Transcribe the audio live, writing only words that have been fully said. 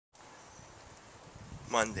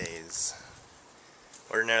Mondays.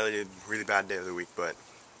 Ordinarily a really bad day of the week, but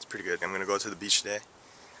it's pretty good. I'm gonna go to the beach today.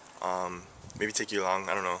 Maybe take you along,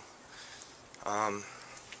 I don't know. I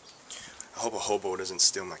hope a hobo doesn't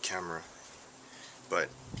steal my camera. But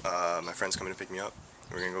my friend's coming to pick me up.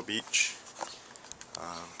 We're gonna go beach.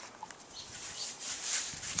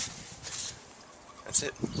 That's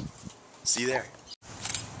it. See you there.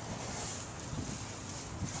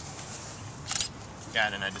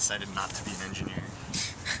 Yeah, and I decided not to be an engineer.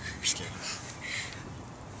 Just kidding.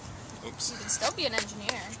 Oops. You can still be an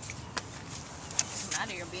engineer. Doesn't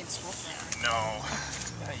matter, you'll be in school for it. No.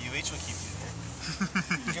 Yeah, UH will keep you there.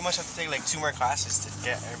 You pretty much have to take like 2 more classes to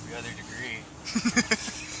get every other degree.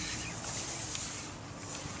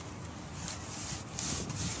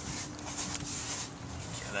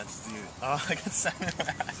 Yeah, that's the... Oh, I got Simon.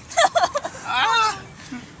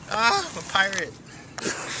 I'm a pirate.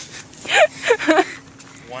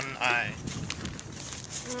 One eye.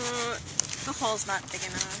 The hole's not big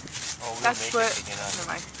enough. Oh, we'll That's make what. it big enough. Never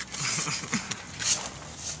mind. I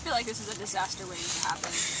feel like this is a disaster waiting to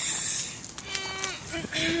happen.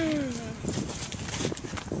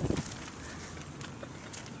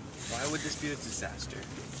 Why would this be a disaster?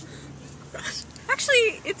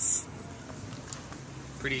 Actually, it's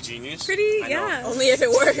Pretty genius. pretty, I know. yeah. Only if it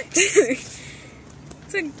works.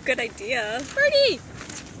 It's a good idea. Pretty!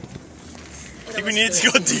 I think we needed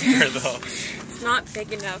to go deeper though. It's not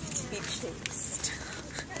big enough to be chased.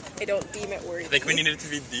 I don't deem it worthy. I think we needed it to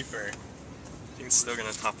be deeper. I think it's still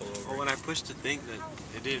gonna topple over. Well, when I pushed the thing, that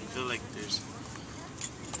it didn't feel like there's...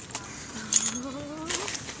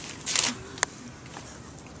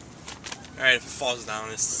 Alright, if it falls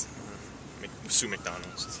down, it's sue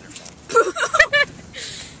McDonald's. It's their fault.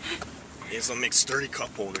 This will make sturdy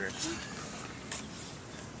cup holders.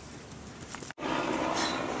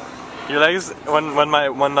 Your legs, when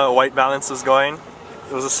the white balance was going,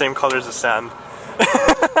 it was the same color as the sand.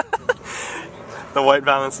 The white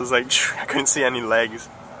balance was like, I couldn't see any legs.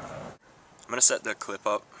 I'm gonna set the clip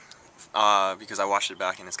up because I watched it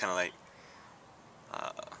back and it's kind of like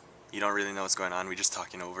you don't really know what's going on. We're just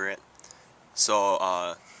talking over it.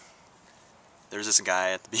 So there's this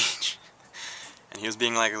guy at the beach, and he was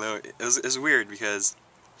being like a little. It was weird because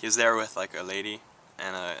he was there with like a lady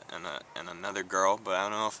and another girl, but I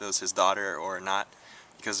don't know if it was his daughter or not,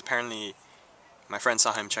 because apparently my friend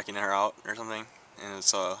saw him checking her out or something, and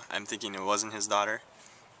so I'm thinking it wasn't his daughter.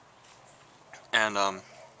 And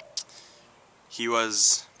he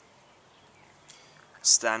was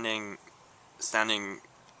standing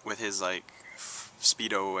with his like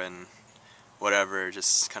Speedo and whatever,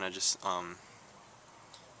 just kind of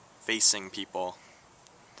facing people,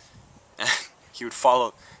 and he would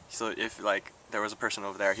follow. So if like there was a person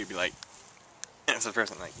over there, he'd be like, and it's a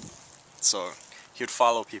person like, so he would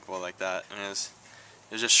follow people like that, and it was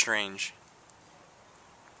just strange.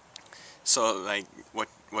 So like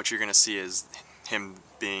what you're gonna see is him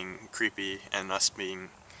being creepy and us being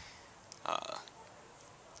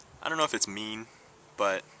I don't know if it's mean,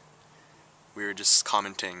 but we were just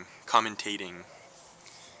commentating.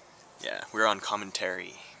 Yeah, we're on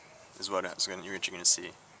commentary, is what you're gonna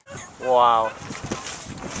see. Wow,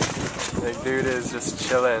 the dude is just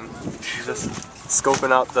chilling. He's just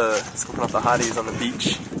scoping out the hotties on the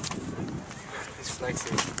beach. He's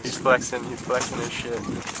flexing. He's flexing his shit.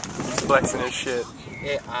 He's flexing his shit.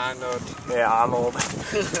 Hey Arnold. Hey Arnold.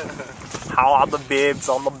 How are the babes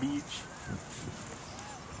on the beach?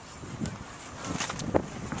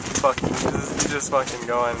 He's just fucking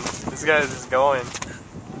going. This guy is just going.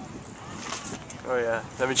 Oh yeah,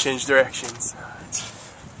 let me change directions.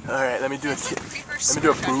 Alright, let me do a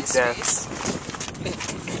boob dance.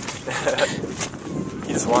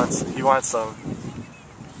 He wants some.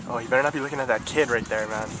 Oh, you better not be looking at that kid right there,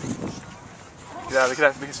 man. Yeah, look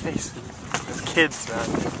at his face. Those kids, man.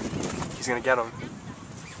 He's gonna get him.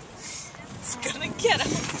 It's gonna get him.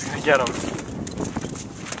 He's gonna get him.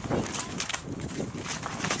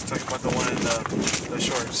 Talking about the one in the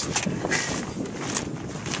shorts.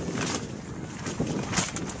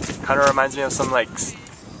 Kind of reminds me of some like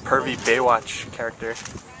pervy Baywatch character.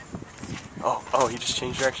 Oh, he just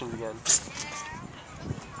changed directions again.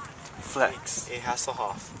 Flex. Hey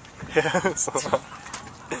Hasselhoff. Yeah. So,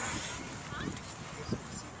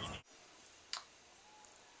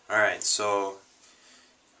 Alright, so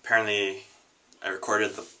apparently I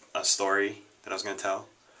recorded a story that I was going to tell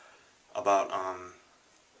about,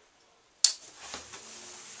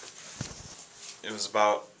 it was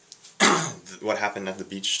about what happened at the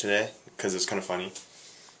beach today, because it was kind of funny.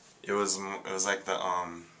 It was like the,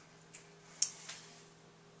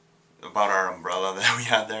 about our umbrella that we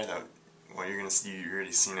had there, that well, you're gonna see, you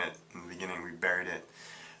already seen it in the beginning. We buried it,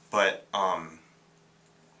 but I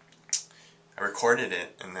recorded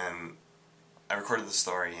it, and then I recorded the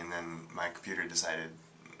story, and then my computer decided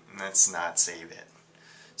let's not save it,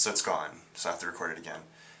 so it's gone. So I have to record it again.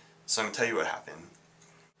 So I'm gonna tell you what happened.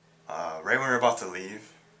 Right when we were about to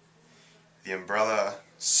leave, the umbrella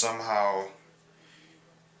somehow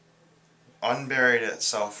unburied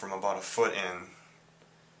itself from about a foot in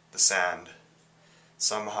the sand,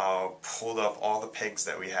 somehow pulled up all the pegs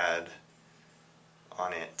that we had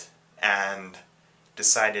on it, and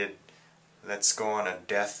decided, let's go on a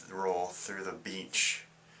death roll through the beach.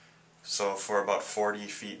 So for about 40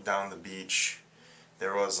 feet down the beach,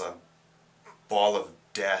 there was a ball of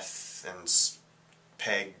death and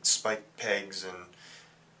spiked pegs, and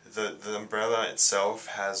the umbrella itself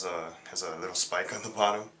has a little spike on the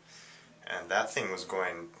bottom, and that thing was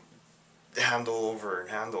going handle over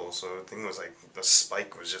handle, so the thing was like, the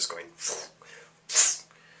spike was just going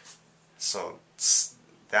so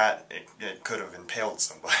that it could have impaled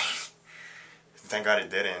somebody. Thank God it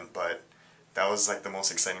didn't, but that was like the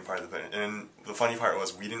most exciting part of the video. And the funny part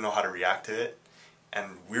was we didn't know how to react to it,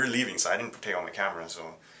 and we were leaving, so I didn't take out my camera,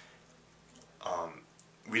 so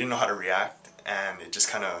we didn't know how to react, and it just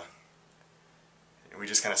kind of, we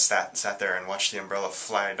just kind of sat there and watched the umbrella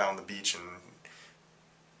fly down the beach, and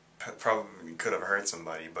probably could have hurt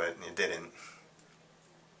somebody, but it didn't.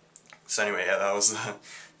 So anyway, yeah, that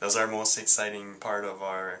was our most exciting part of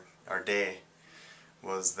our day,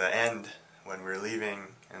 was the end when we were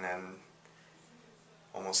leaving, and then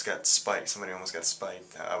almost got spiked. Somebody almost got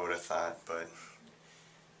spiked, I would have thought, but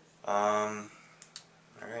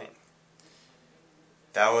alright.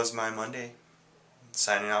 That was my Monday.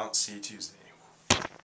 Signing out. See you Tuesday.